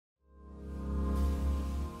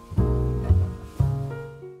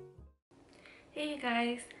Hey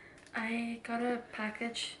guys, I got a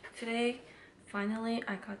package today. Finally,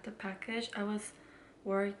 I got the package. I was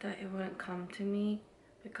worried that it wouldn't come to me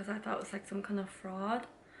because I thought it was like some kind of fraud.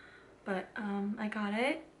 But I got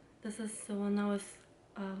it. This is the one I was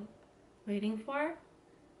waiting for.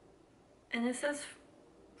 And it says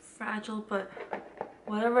fragile, but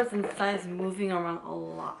whatever's inside is moving around a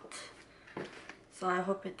lot. So I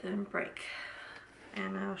hope it didn't break.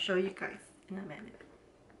 And I'll show you guys in a minute.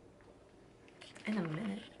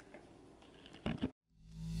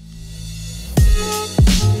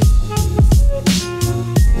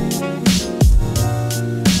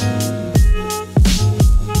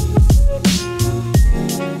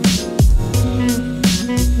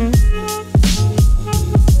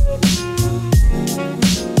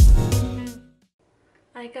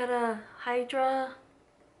 I got a Hydra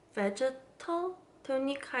Vegetal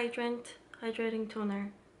Tonic Hydrating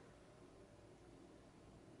Toner.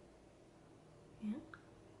 Yeah.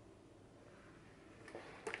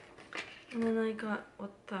 And then I got,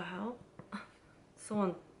 what the hell?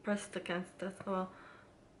 Someone pressed against this. Well,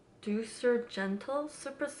 Deucer Gentle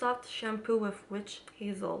Super Soft Shampoo with Witch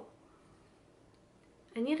Hazel.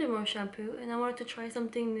 I needed more shampoo and I wanted to try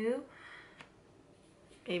something new.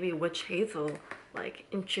 Maybe Witch Hazel like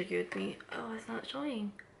intrigued me. Oh, it's not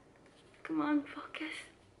showing. Come on, focus.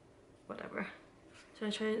 Whatever. Should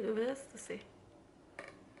I try to do this? Let's see.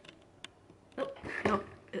 Nope,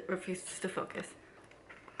 it refuses to focus.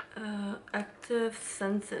 Active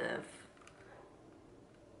Sensitive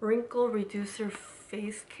Wrinkle Reducer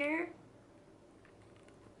Face Care.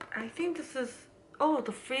 I think this is, oh,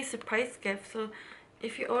 the free surprise gift. So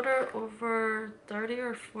if you order over 30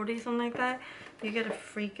 or 40, something like that, you get a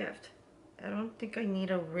free gift. I don't think I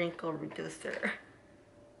need a wrinkle reducer.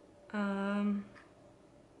 The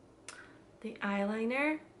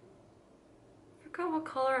eyeliner. I forgot what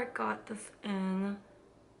color I got this in,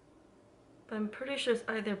 but I'm pretty sure it's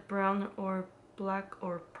either brown or black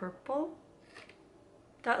or purple.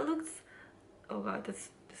 That looks, oh god, this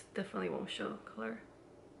definitely won't show color.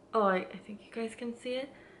 Oh, I think you guys can see it.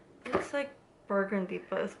 It looks like burgundy,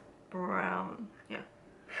 but it's brown. Yeah.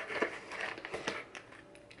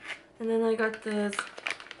 And then I got this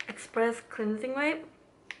Express Cleansing Wipe.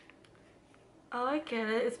 Oh, I get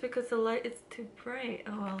it. It's because the light is too bright.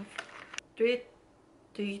 Oh well.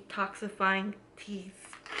 Detoxifying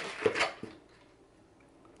teeth.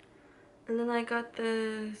 And then I got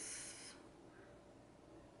this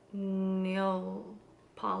nail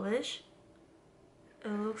polish.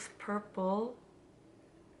 It looks purple.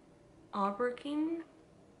 Aubergine?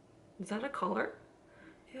 Is that a color?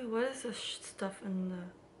 Ew, what is this stuff in the...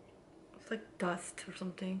 It's like dust or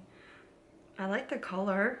something. I like the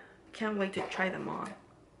color. Can't wait to try them on.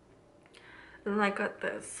 And then I got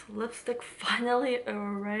this lipstick finally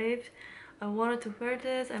arrived. I wanted to wear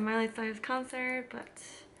this at Miley Cyrus concert, but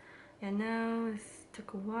yeah, no, it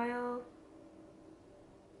took a while.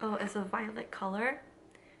 Oh, it's a violet color.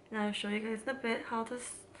 And I'll show you guys in a bit how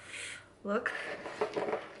this looks.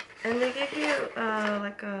 And they gave you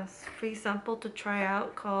like a free sample to try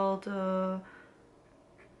out called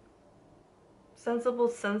sensible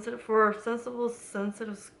sensitive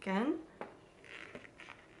skin.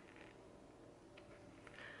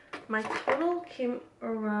 My total came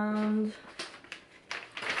around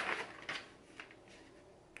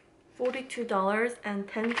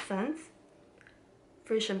 $42.10.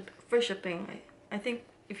 Free shipping. I think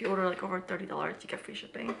if you order like over $30, you get free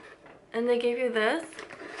shipping. And they gave you this.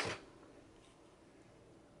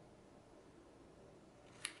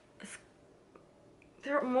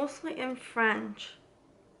 They're mostly in French.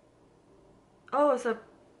 Oh, it's a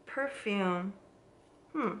perfume.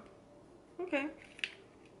 Okay.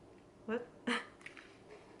 What?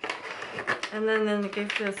 And then they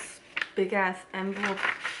gave this big ass envelope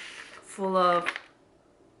full of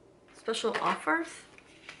special offers.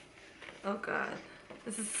 Oh god.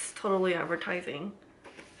 This is totally advertising.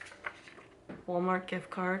 Walmart gift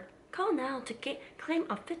card. Call now to claim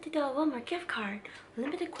a $50 Walmart gift card.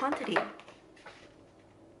 Limited quantity.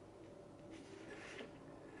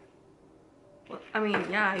 Well, I mean,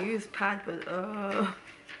 yeah, I use pad, but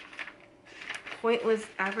pointless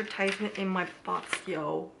advertisement in my box,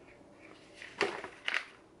 yo.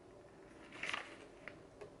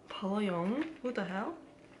 Paul, who the hell?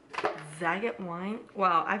 Zagat wine.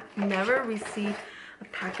 Wow, I've never received a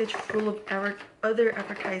package full of other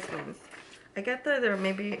advertisements. I get that they're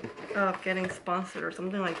maybe getting sponsored or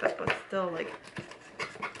something like that, but still, like,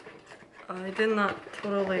 I did not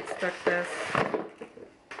totally expect this.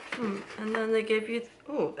 And then they gave you,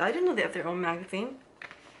 oh, I didn't know they have their own magazine.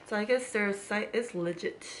 So I guess their site is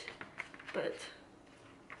legit, but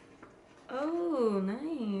Oh,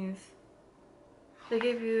 nice. They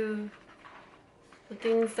gave you the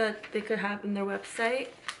things that they could have in their website.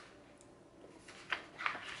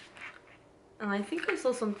 And I think I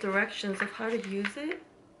saw some directions of how to use it.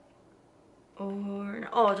 Or,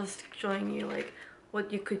 oh, just showing you like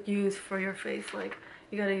what you could use for your face. Like,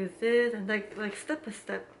 you gotta use this and like step by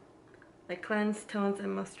step. Like cleanse, tones,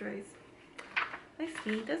 and moisturize. I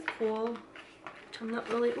see, that's cool. Which I'm not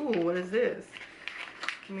really, ooh, what is this?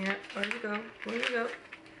 Come here, where you go, where you go?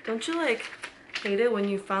 Don't you like hate it when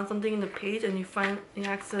you found something in the page and you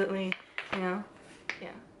accidentally, you know, yeah.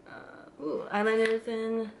 Ooh, eyeliners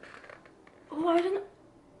and, oh, why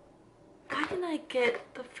didn't I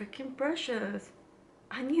get the freaking brushes?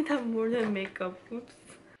 I need that more than makeup. Oops.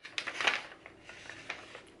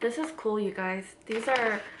 This is cool, you guys. These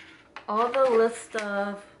are all the list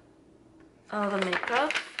of the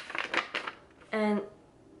makeup, and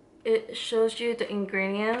it shows you the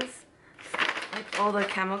ingredients, like all the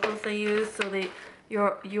chemicals they use, so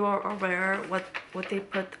you are aware what they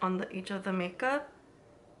put on each of the makeup.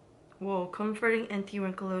 Whoa, comforting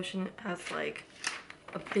anti-wrinkle lotion has like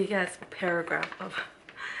a big ass paragraph of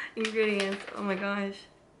ingredients. Oh my gosh,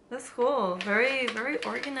 that's cool. Very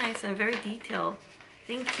organized and very detailed.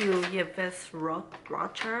 Thank you, Yves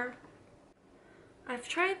Rocher. I've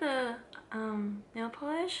tried the nail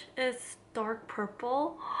polish. It's dark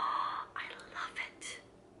purple. I love it.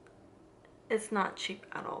 It's not cheap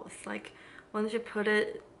at all. It's like once you put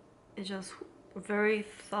it, it's just very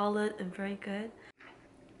solid and very good.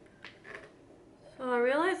 So I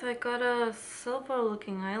realized I got a silver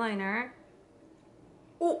looking eyeliner.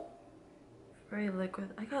 Oh, very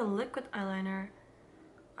liquid. I got a liquid eyeliner.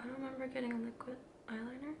 I don't remember getting a liquid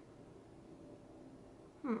eyeliner.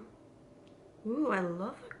 Ooh, I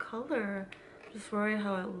love the color. Just worried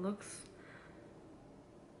how it looks.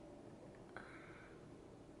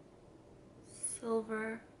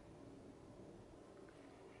 Silver.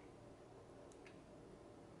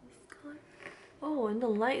 This color. Oh, in the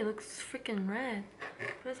light it looks freaking red.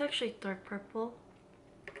 But it's actually dark purple.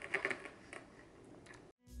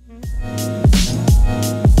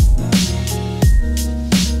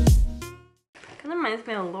 Kinda reminds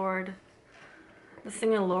me of Lord. The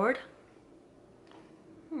singer Lord.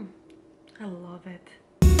 I love it.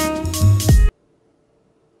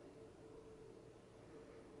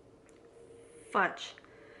 Fudge.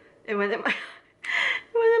 It went in my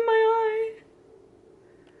it went in my eye.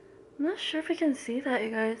 I'm not sure if you can see that, you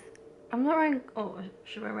guys. I'm not wearing, oh, I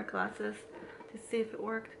should wear my glasses to see if it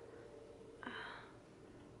worked.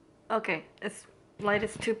 Okay, it's light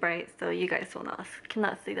is too bright, so you guys will not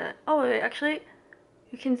cannot see that. Oh wait, actually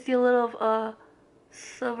you can see a little of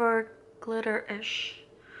silver glitter-ish.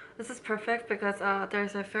 This is perfect because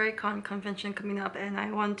there's a FairyCon convention coming up and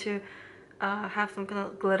I want to have some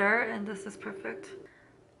glitter, and this is perfect.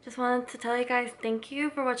 Just wanted to tell you guys thank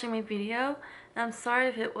you for watching my video. And I'm sorry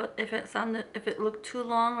if it looked too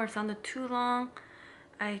long or sounded too long.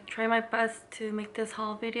 I try my best to make this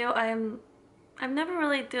haul video. I've never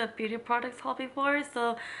really done a beauty products haul before,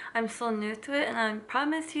 so I'm so new to it, and I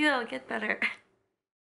promise you I'll get better.